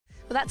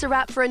Well, that's a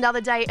wrap for another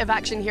day of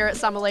action here at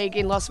Summer League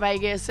in Las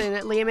Vegas. And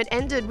Liam, it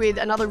ended with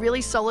another really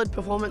solid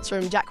performance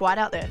from Jack White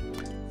out there.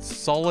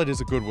 Solid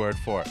is a good word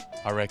for it,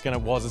 I reckon.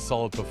 It was a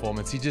solid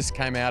performance. He just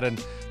came out and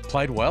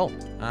played well.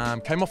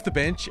 Came off the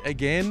bench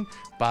again,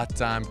 but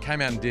came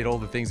out and did all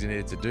the things he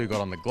needed to do. Got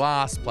on the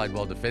glass, played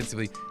well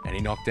defensively, and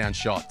he knocked down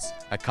shots.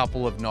 A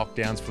couple of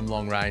knockdowns from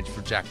long range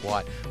for Jack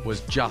White was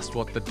just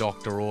what the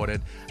doctor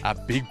ordered. A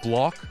big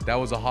block, that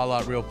was a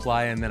highlight reel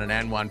play, and then an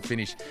and one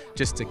finish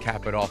just to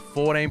cap it off.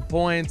 14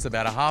 points,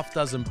 about a half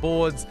dozen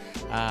boards,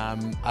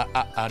 an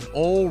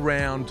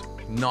all-round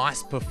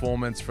nice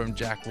performance from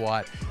Jack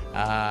White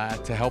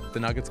to help the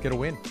Nuggets get a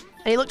win.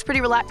 And he looked pretty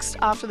relaxed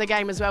after the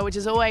game as well, which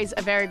is always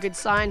a very good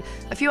sign.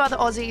 A few other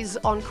Aussies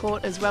on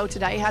court as well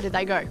today. How did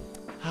they go?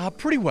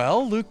 Pretty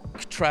well. Luke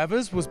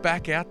Travers was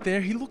back out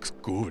there. He looks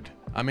good.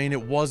 I mean,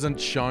 it wasn't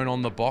shown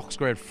on the box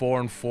score at 4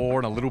 and 4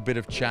 and a little bit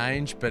of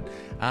change, but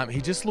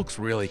he just looks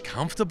really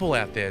comfortable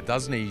out there,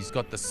 doesn't he? He's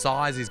got the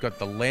size, he's got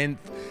the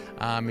length,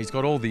 he's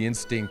got all the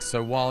instincts.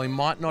 So while he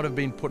might not have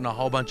been putting a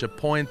whole bunch of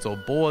points or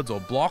boards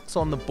or blocks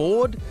on the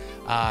board,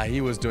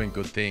 he was doing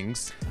good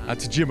things.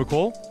 Tajir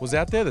McCall was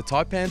out there, the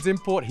Taipans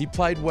import. He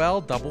played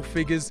well, double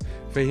figures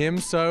for him.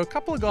 So a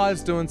couple of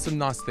guys doing some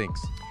nice things.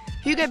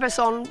 Hugo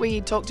Besson, we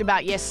talked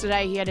about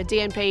yesterday. He had a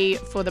DNP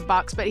for the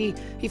Bucks, but he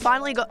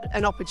finally got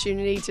an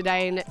opportunity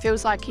today, and it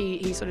feels like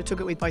he sort of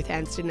took it with both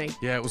hands, didn't he?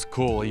 Yeah, it was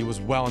cool. He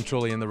was well and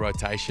truly in the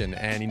rotation,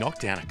 and he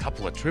knocked down a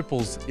couple of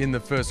triples in the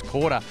first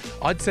quarter.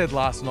 I'd said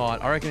last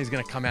night, I reckon he's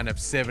going to come out and have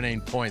 17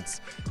 points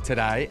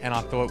today, and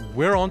I thought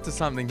we're on to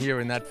something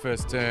here in that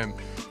first term.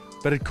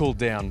 But it cooled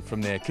down from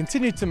there.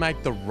 Continued to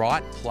make the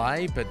right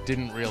play, but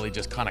didn't really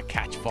just kind of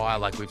catch fire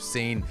like we've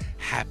seen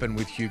happen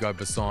with Hugo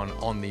Besson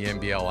on the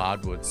NBL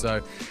hardwood.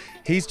 So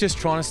he's just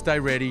trying to stay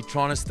ready,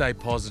 trying to stay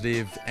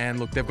positive. And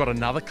look, they've got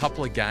another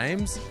couple of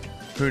games.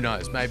 Who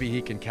knows? Maybe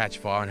he can catch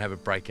fire and have a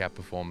breakout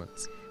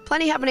performance.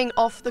 Plenty happening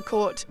off the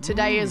court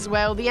today as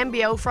well. The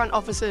NBL front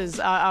officers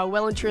are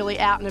well and truly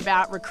out and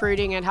about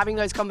recruiting and having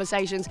those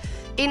conversations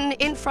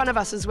in front of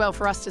us as well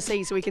for us to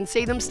see. So we can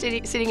see them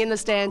sitting in the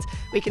stands.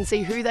 We can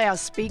see who they are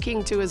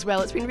speaking to as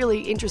well. It's been really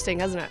interesting,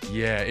 hasn't it?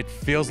 Yeah, it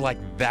feels like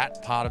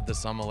that part of the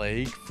Summer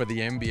League for the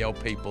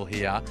NBL people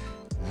here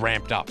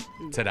ramped up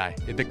today.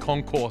 The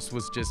concourse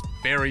was just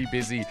very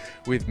busy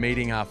with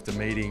meeting after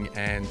meeting,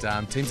 and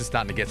teams are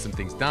starting to get some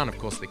things done. Of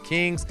course, the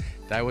Kings,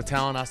 they were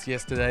telling us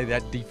yesterday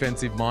that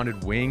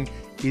defensive-minded wing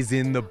is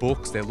in the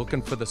books. They're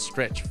looking for the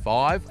stretch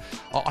 5.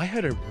 I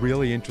heard a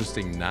really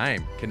interesting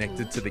name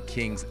connected to the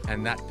Kings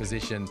and that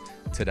position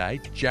today,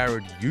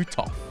 Jared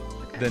Utoff.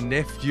 The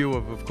nephew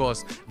of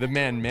course, the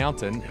man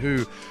Mountain,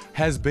 who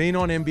has been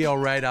on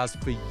NBL radars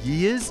for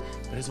years,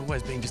 but has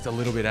always been just a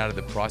little bit out of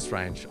the price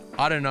range.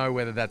 I don't know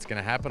whether that's going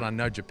to happen. I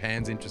know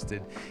Japan's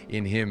interested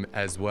in him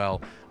as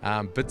well.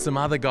 But some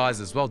other guys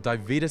as well.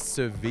 Davidas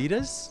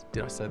Servidas,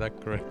 did I say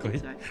that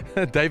correctly?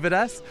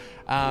 Davidas,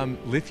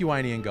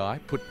 Lithuanian guy,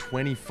 put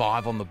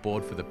 25 on the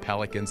board for the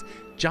Pelicans.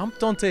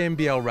 Jumped onto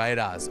NBL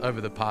radars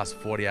over the past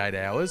 48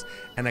 hours,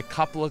 and a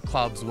couple of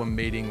clubs were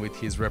meeting with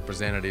his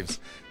representatives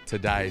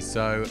today.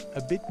 So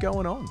a bit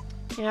going on.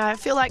 Yeah, I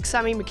feel like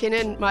Sammy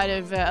McKinnon might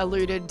have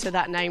alluded to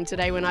that name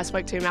today when I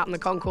spoke to him out in the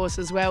concourse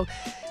as well.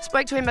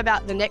 Spoke to him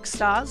about the next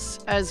stars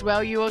as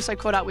well. You also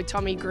caught up with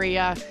Tommy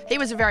Greer. He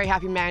was a very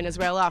happy man as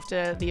well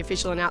after the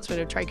official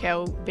announcement of Trey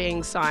Kell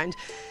being signed.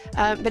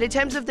 But in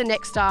terms of the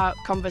next star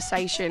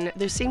conversation,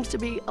 there seems to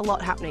be a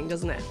lot happening,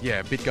 doesn't there? Yeah,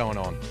 a bit going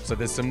on. So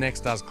there's some next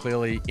stars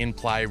clearly in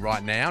play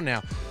right now.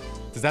 Now,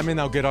 does that mean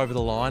they'll get over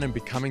the line and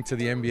be coming to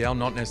the NBL?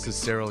 Not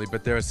necessarily,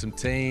 but there are some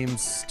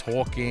teams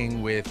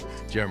talking with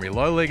Jeremy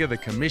Lowliger, the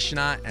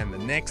commissioner, and the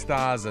next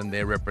stars and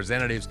their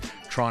representatives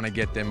trying to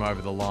get them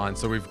over the line.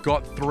 So we've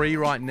got 3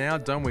 right now,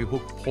 don't we? 2,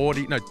 Hook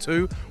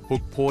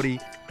Porty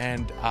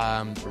and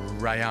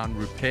Rayan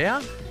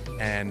Rupert,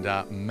 and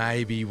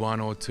maybe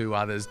 1 or 2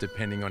 others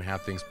depending on how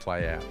things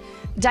play out.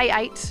 Day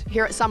 8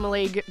 here at Summer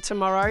League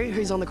tomorrow.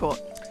 Who's on the court?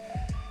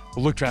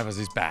 Well, Luke Travers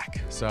is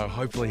back, so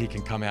hopefully he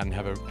can come out and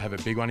have a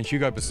big one. And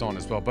Hugo Besson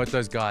as well. Both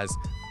those guys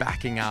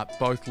backing up,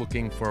 both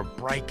looking for a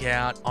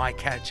breakout,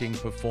 eye-catching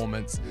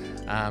performance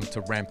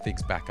to ramp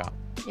things back up.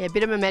 Yeah, a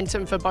bit of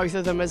momentum for both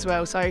of them as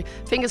well. So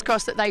fingers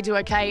crossed that they do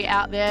okay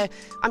out there.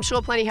 I'm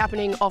sure plenty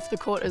happening off the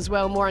court as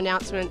well. More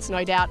announcements,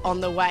 no doubt,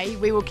 on the way.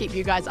 We will keep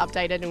you guys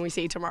updated, and we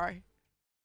see you tomorrow.